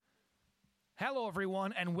Hello,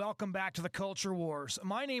 everyone, and welcome back to the Culture Wars.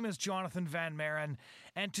 My name is Jonathan Van Maren,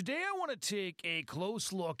 and today I want to take a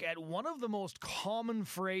close look at one of the most common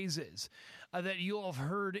phrases that you'll have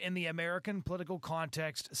heard in the American political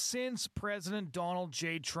context since President Donald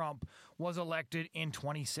J. Trump was elected in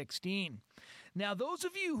 2016. Now, those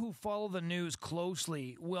of you who follow the news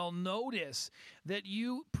closely will notice that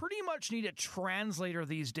you pretty much need a translator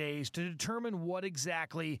these days to determine what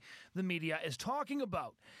exactly the media is talking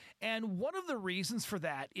about. And one of the reasons for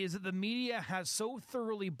that is that the media has so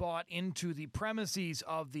thoroughly bought into the premises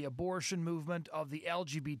of the abortion movement, of the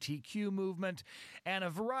LGBTQ movement, and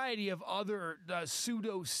a variety of other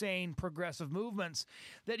pseudo-sane progressive movements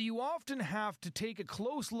that you often have to take a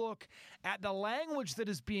close look at the language that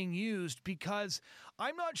is being used, because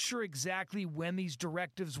I'm not sure exactly when these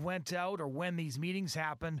directives went out or when these meetings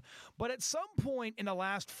happened, but at some point in the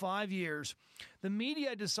last 5 years, the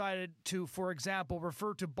media decided to, for example,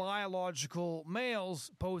 refer to biological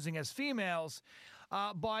males posing as females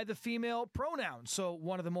by the female pronoun. So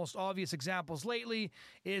one of the most obvious examples lately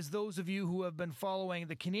is those of you who have been following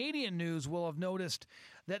the Canadian news will have noticed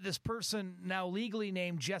that this person, now legally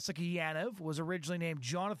named Jessica Yaniv, was originally named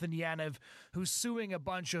Jonathan Yaniv, who's suing a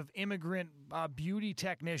bunch of immigrant beauty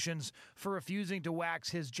technicians for refusing to wax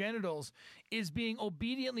his genitals, is being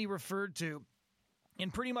obediently referred to in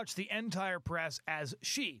pretty much the entire press as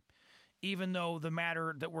she, even though the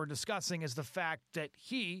matter that we're discussing is the fact that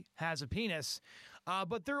he has a penis.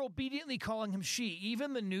 But they're obediently calling him she.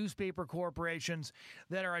 Even the newspaper corporations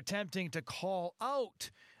that are attempting to call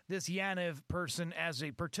out this Yaniv person as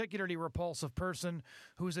a particularly repulsive person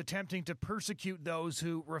who's attempting to persecute those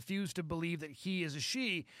who refuse to believe that he is a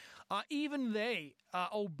she, even they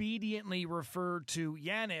obediently refer to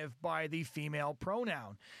Yaniv by the female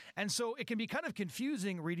pronoun. And so it can be kind of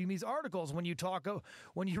confusing reading these articles when you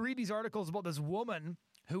read these articles about this woman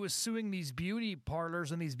who is suing these beauty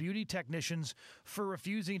parlors and these beauty technicians for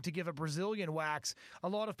refusing to give a Brazilian wax. A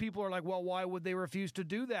lot of people are like, well, why would they refuse to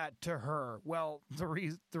do that to her? Well, the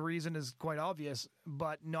reason is quite obvious,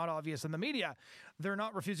 but not obvious in the media. They're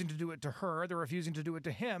not refusing to do it to her. They're refusing to do it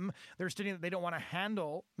to him. They're stating that they don't want to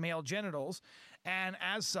handle male genitals, and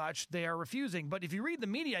as such, they are refusing. But if you read the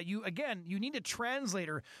media, you need a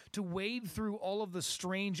translator to wade through all of the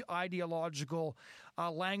strange ideological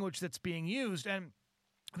language that's being used. And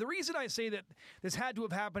the reason I say that this had to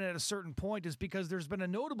have happened at a certain point is because there's been a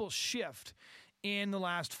notable shift in the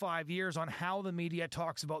last 5 years on how the media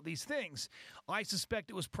talks about these things. I suspect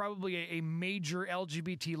it was probably a major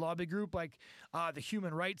LGBT lobby group like the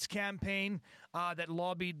Human Rights Campaign that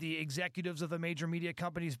lobbied the executives of the major media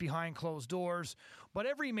companies behind closed doors. But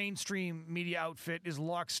every mainstream media outfit is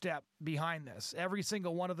lockstep behind this. Every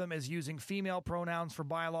single one of them is using female pronouns for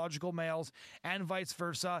biological males and vice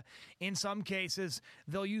versa. In some cases,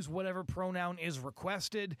 they'll use whatever pronoun is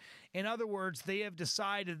requested. In other words, they have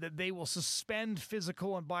decided that they will suspend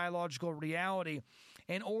physical and biological reality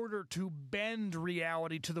in order to bend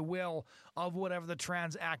reality to the will of whatever the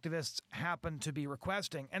trans activists happen to be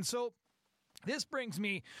requesting. And so this brings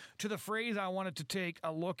me to the phrase I wanted to take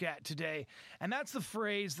a look at today, and that's the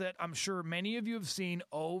phrase that I'm sure many of you have seen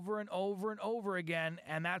over and over and over again,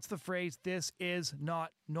 and that's the phrase, "This is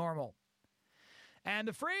not normal." And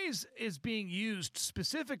the phrase is being used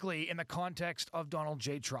specifically in the context of Donald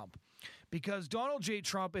J. Trump, because Donald J.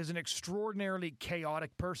 Trump is an extraordinarily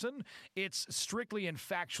chaotic person. It's strictly and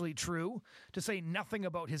factually true, to say nothing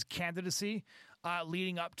about his candidacy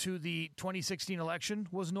leading up to the 2016 election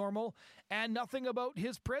was normal, and nothing about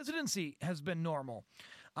his presidency has been normal.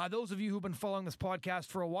 Those of you who've been following this podcast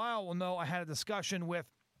for a while will know I had a discussion with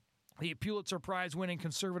the Pulitzer Prize-winning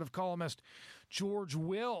conservative columnist George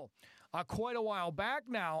Will quite a while back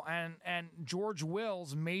now, and George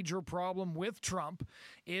Will's major problem with Trump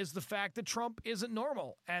is the fact that Trump isn't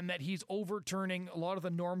normal and that he's overturning a lot of the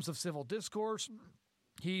norms of civil discourse.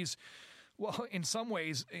 He's, well, in some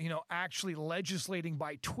ways, actually legislating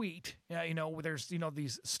by tweet. There's,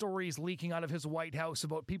 these stories leaking out of his White House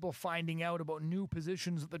about people finding out about new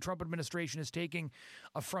positions that the Trump administration is taking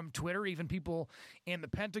from Twitter, even people in the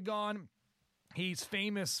Pentagon. He's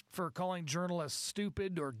famous for calling journalists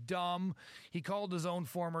stupid or dumb. He called his own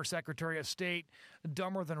former Secretary of State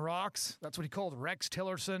dumber than rocks. That's what he called Rex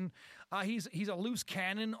Tillerson. He's a loose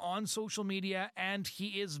cannon on social media, and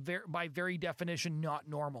he is, by very definition, not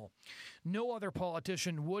normal. No other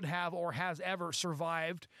politician would have or has ever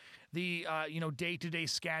survived the day-to-day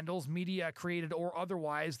scandals, media created or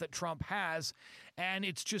otherwise, that Trump has. And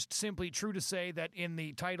it's just simply true to say that in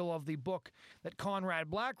the title of the book that Conrad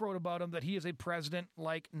Black wrote about him, that he is a president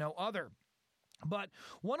like no other. But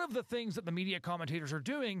one of the things that the media commentators are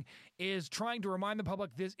doing is trying to remind the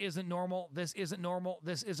public this isn't normal, this isn't normal,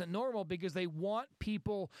 this isn't normal, because they want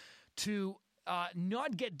people to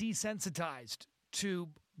not get desensitized to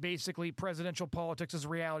basically presidential politics as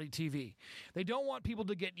reality TV. They don't want people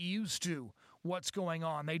to get used to what's going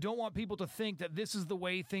on. They don't want people to think that this is the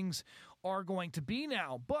way things are going to be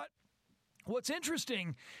now. But what's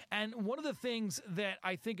interesting, and one of the things that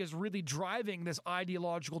I think is really driving this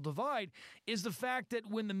ideological divide, is the fact that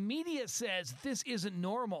when the media says this isn't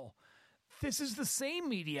normal, this is the same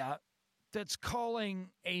media that's calling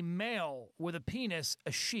a male with a penis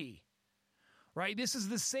a she, right? This is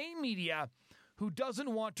the same media who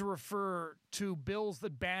doesn't want to refer to bills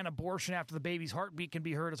that ban abortion after the baby's heartbeat can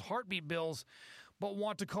be heard as heartbeat bills, but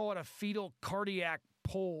want to call it a fetal cardiac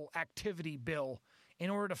pole activity bill in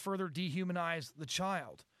order to further dehumanize the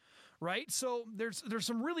child, right? So there's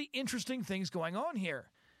some really interesting things going on here.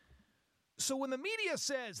 So when the media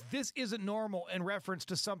says this isn't normal in reference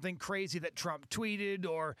to something crazy that Trump tweeted,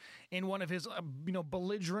 or in one of his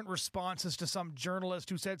belligerent responses to some journalist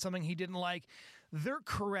who said something he didn't like, they're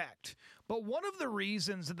correct. But one of the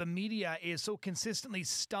reasons that the media is so consistently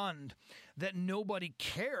stunned that nobody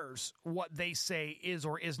cares what they say is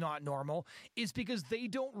or is not normal is because they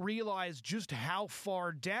don't realize just how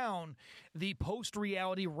far down the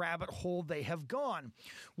post-reality rabbit hole they have gone.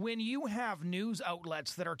 When you have news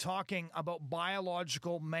outlets that are talking about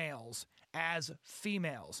biological males as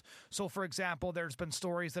females. So, for example, there's been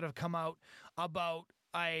stories that have come out about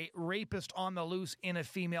a rapist on the loose in a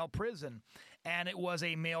female prison. And it was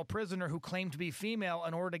a male prisoner who claimed to be female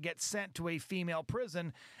in order to get sent to a female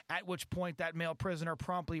prison, at which point that male prisoner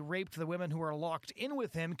promptly raped the women who were locked in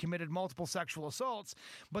with him, committed multiple sexual assaults.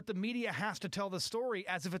 But the media has to tell the story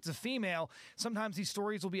as if it's a female. Sometimes these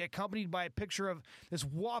stories will be accompanied by a picture of this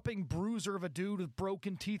whopping bruiser of a dude with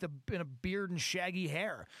broken teeth and a beard and shaggy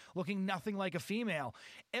hair, looking nothing like a female.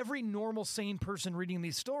 Every normal, sane person reading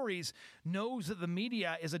these stories knows that the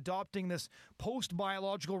media is adopting this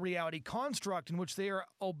post-biological reality construct in which they are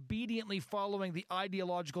obediently following the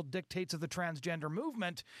ideological dictates of the transgender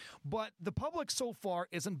movement, but the public so far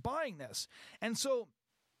isn't buying this. And so,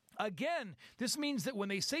 again, this means that when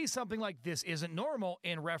they say something like this isn't normal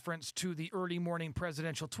in reference to the early morning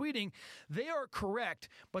presidential tweeting, they are correct,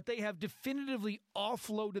 but they have definitively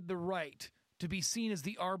offloaded the right to be seen as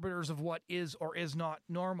the arbiters of what is or is not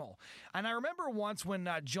normal. And I remember once when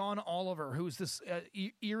John Oliver, who's this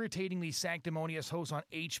irritatingly sanctimonious host on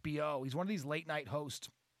HBO, he's one of these late night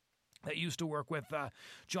hosts that used to work with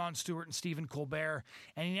Jon Stewart and Stephen Colbert,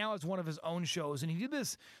 and he now has one of his own shows, and he did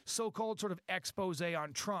this so-called sort of expose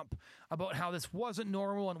on Trump about how this wasn't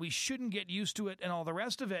normal and we shouldn't get used to it and all the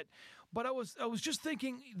rest of it. But I was just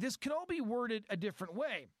thinking, this can all be worded a different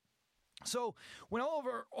way. So when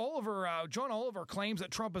John Oliver claims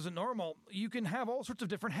that Trump isn't normal, you can have all sorts of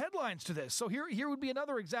different headlines to this. So here would be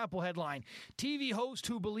another example headline. TV host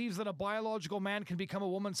who believes that a biological man can become a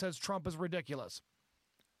woman says Trump is ridiculous.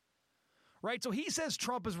 Right? So he says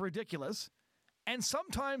Trump is ridiculous, and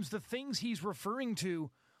sometimes the things he's referring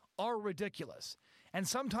to are ridiculous. And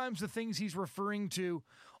sometimes the things he's referring to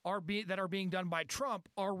that are being done by Trump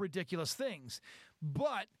are ridiculous things.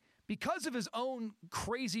 But because of his own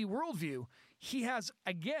crazy worldview, he has,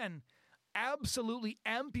 again, absolutely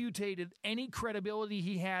amputated any credibility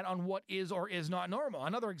he had on what is or is not normal.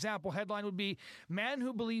 Another example headline would be, man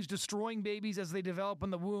who believes destroying babies as they develop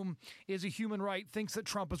in the womb is a human right thinks that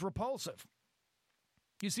Trump is repulsive.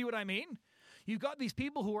 You see what I mean? You've got these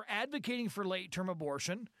people who are advocating for late-term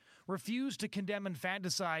abortion, refuse to condemn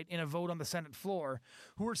infanticide in a vote on the Senate floor,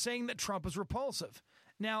 who are saying that Trump is repulsive.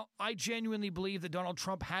 Now, I genuinely believe that Donald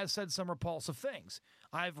Trump has said some repulsive things.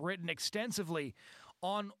 I've written extensively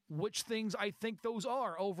on which things I think those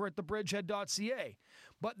are over at thebridgehead.ca.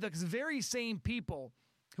 But the very same people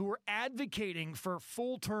who are advocating for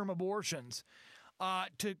full-term abortions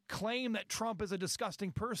to claim that Trump is a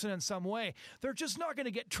disgusting person in some way, they're just not going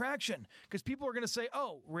to get traction because people are going to say,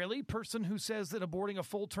 oh, really? Person who says that aborting a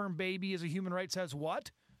full-term baby is a human right says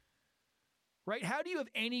what? Right? How do you have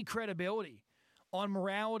any credibility on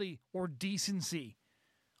morality or decency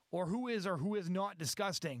or who is not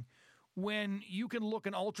disgusting when you can look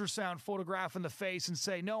an ultrasound photograph in the face and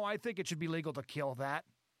say, no, I think it should be legal to kill that?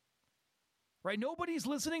 Right? Nobody's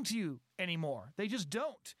listening to you anymore. They just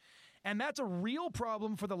don't. And that's a real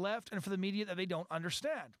problem for the left and for the media that they don't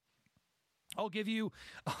understand. I'll give you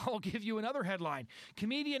another headline.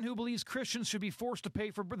 Comedian who believes Christians should be forced to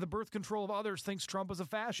pay for the birth control of others thinks Trump is a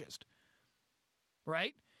fascist.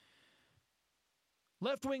 Right?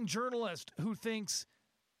 Left-wing journalist who thinks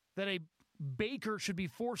that a baker should be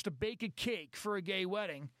forced to bake a cake for a gay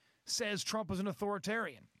wedding says Trump is an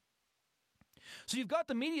authoritarian. So you've got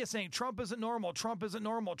the media saying Trump isn't normal, Trump isn't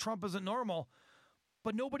normal, Trump isn't normal,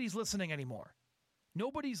 but nobody's listening anymore.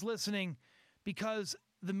 Nobody's listening because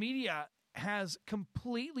the media has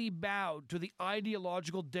completely bowed to the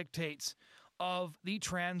ideological dictates of the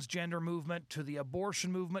transgender movement, to the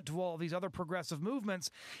abortion movement, to all these other progressive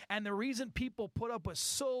movements. And the reason people put up with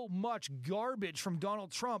so much garbage from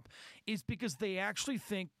Donald Trump is because they actually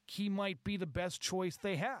think he might be the best choice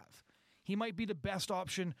they have. He might be the best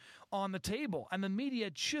option on the table. And the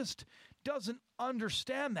media just doesn't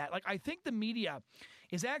understand that. Like, I think the media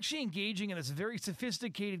is actually engaging in this very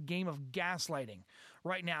sophisticated game of gaslighting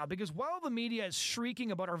right now, because while the media is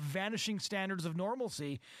shrieking about our vanishing standards of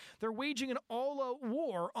normalcy, they're waging an all-out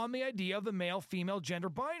war on the idea of the male-female gender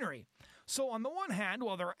binary. So on the one hand,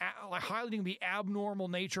 while they're highlighting the abnormal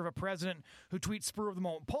nature of a president who tweets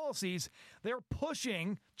spur-of-the-moment policies, they're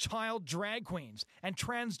pushing child drag queens and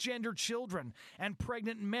transgender children and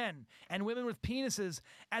pregnant men and women with penises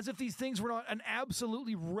as if these things were not an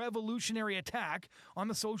absolutely revolutionary attack on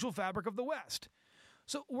the social fabric of the West.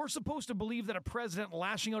 So we're supposed to believe that a president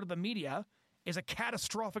lashing out at the media is a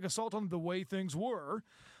catastrophic assault on the way things were,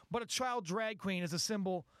 but a child drag queen is a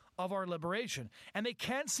symbol of our liberation. And they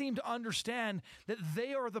can't seem to understand that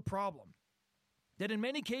they are the problem. That in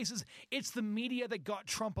many cases, it's the media that got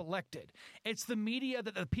Trump elected. It's the media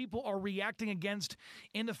that the people are reacting against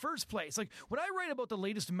in the first place. Like, when I write about the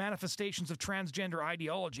latest manifestations of transgender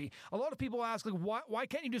ideology, a lot of people ask, like, why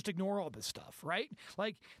can't you just ignore all this stuff, right?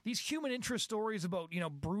 Like, these human interest stories about,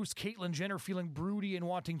 Bruce Caitlyn Jenner feeling broody and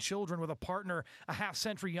wanting children with a partner a half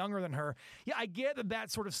century younger than her. Yeah, I get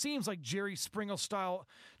that sort of seems like Jerry Springer style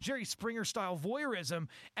voyeurism,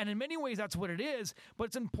 and in many ways that's what it is, but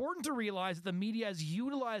it's important to realize that the media is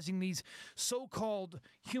utilizing these so-called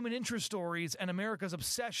human interest stories and America's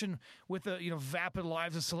obsession with the vapid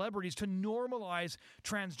lives of celebrities to normalize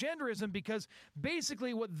transgenderism, because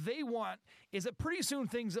basically what they want is that pretty soon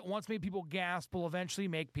things that once made people gasp will eventually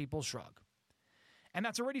make people shrug. And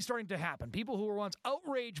that's already starting to happen. People who were once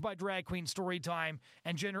outraged by drag queen story time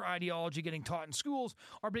and gender ideology getting taught in schools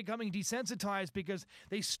are becoming desensitized because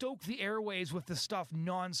they stoke the airways with this stuff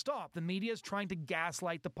nonstop. The media is trying to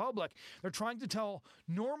gaslight the public. They're trying to tell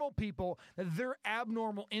normal people that they're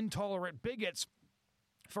abnormal, intolerant bigots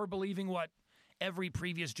for believing what every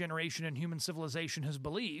previous generation in human civilization has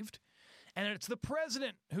believed. And it's the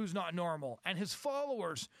president who's not normal and his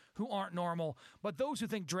followers who aren't normal, but those who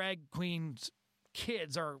think drag queens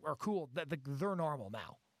kids are cool, that they're normal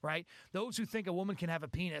now, right? Those who think a woman can have a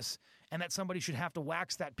penis and that somebody should have to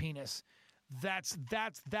wax that penis, that's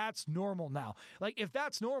normal now. Like, if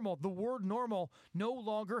that's normal, the word normal no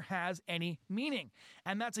longer has any meaning.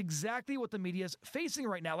 And that's exactly what the media is facing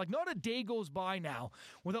right now. Like, not a day goes by now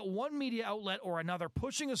without one media outlet or another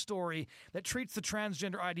pushing a story that treats the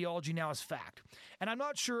transgender ideology now as fact. And I'm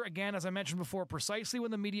not sure, again, as I mentioned before, precisely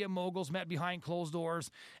when the media moguls met behind closed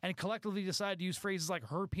doors and collectively decided to use phrases like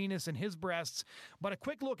her penis and his breasts, but a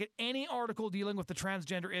quick look at any article dealing with the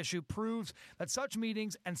transgender issue proves that such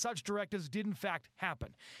meetings and such directives did in fact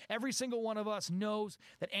happen. Every single one of us knows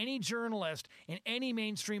that any journalist in any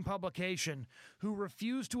mainstream publication who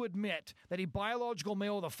refused to admit that a biological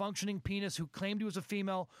male with a functioning penis who claimed he was a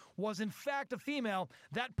female was in fact a female,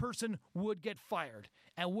 that person would get fired,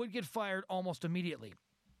 and would get fired almost immediately.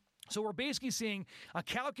 So we're basically seeing a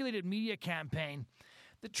calculated media campaign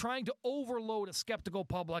that trying to overload a skeptical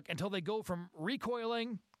public until they go from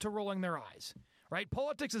recoiling to rolling their eyes. Right?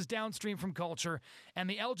 Politics is downstream from culture, and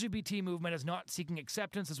the LGBT movement is not seeking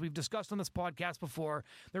acceptance. As we've discussed on this podcast before,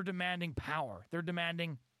 they're demanding power.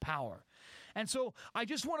 And so I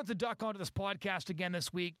just wanted to duck onto this podcast again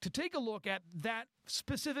this week to take a look at that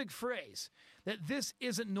specific phrase, that this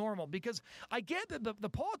isn't normal, because I get that the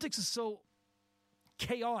politics is so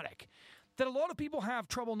chaotic that a lot of people have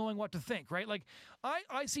trouble knowing what to think, right? Like,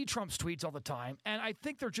 I see Trump's tweets all the time, and I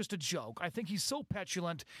think they're just a joke. I think he's so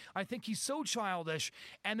petulant. I think he's so childish.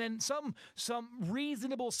 And then some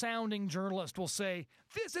reasonable-sounding journalist will say,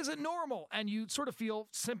 this isn't normal, and you sort of feel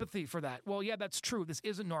sympathy for that. Well, yeah, that's true. This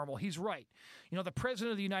isn't normal. He's right. The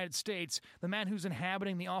President of the United States, the man who's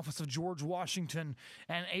inhabiting the office of George Washington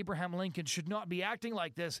and Abraham Lincoln, should not be acting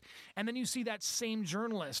like this. And then you see that same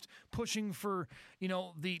journalist pushing for,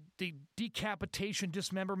 the decapitation,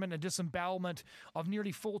 dismemberment, and disembowelment of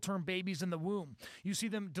nearly full-term babies in the womb. You see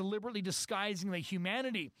them deliberately disguising the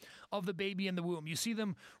humanity of the baby in the womb. You see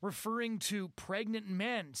them referring to pregnant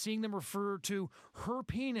men, seeing them refer to her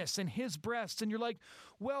penis and his breasts, and you're like,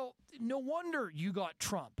 well, no wonder you got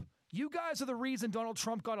Trump. You guys are the reason Donald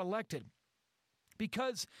Trump got elected,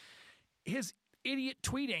 because his idiot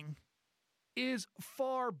tweeting is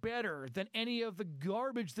far better than any of the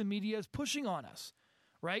garbage the media is pushing on us,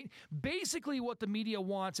 right? Basically, what the media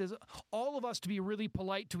wants is all of us to be really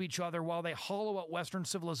polite to each other while they hollow out Western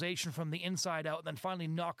civilization from the inside out and then finally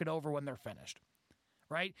knock it over when they're finished,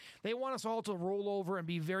 right? They want us all to roll over and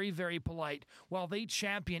be very, very polite while they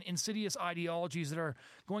champion insidious ideologies that are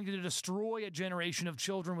going to destroy a generation of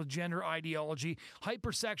children with gender ideology,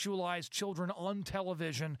 hypersexualize children on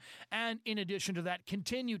television, and in addition to that,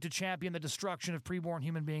 continue to champion the destruction of preborn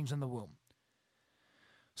human beings in the womb.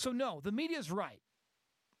 So no, the media is right.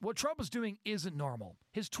 What Trump is doing isn't normal.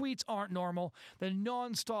 His tweets aren't normal. The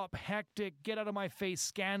nonstop, hectic, get-out-of-my-face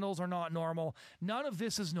scandals are not normal. None of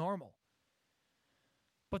this is normal.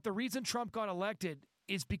 But the reason Trump got elected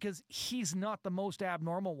is because he's not the most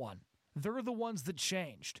abnormal one. They're the ones that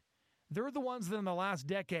changed. They're the ones that in the last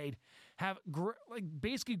decade have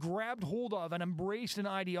basically grabbed hold of and embraced an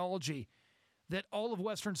ideology that all of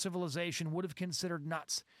Western civilization would have considered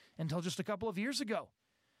nuts until just a couple of years ago.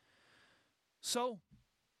 So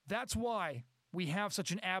that's why we have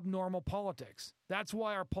such an abnormal politics. That's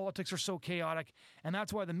why our politics are so chaotic, and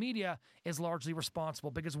that's why the media is largely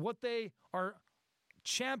responsible, because what they are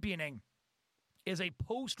championing is a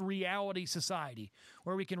post-reality society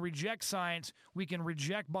where we can reject science, we can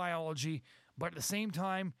reject biology, but at the same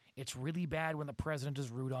time, it's really bad when the president is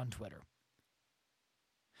rude on Twitter.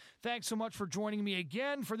 Thanks so much for joining me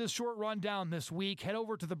again for this short rundown this week. Head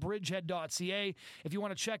over to thebridgehead.ca if you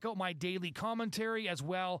want to check out my daily commentary as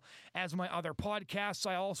well as my other podcasts.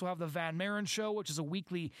 I also have the Van Maren Show, which is a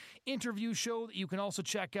weekly interview show that you can also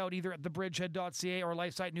check out either at thebridgehead.ca or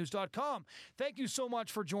lifesitenews.com. Thank you so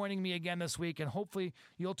much for joining me again this week, and hopefully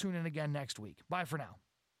you'll tune in again next week. Bye for now.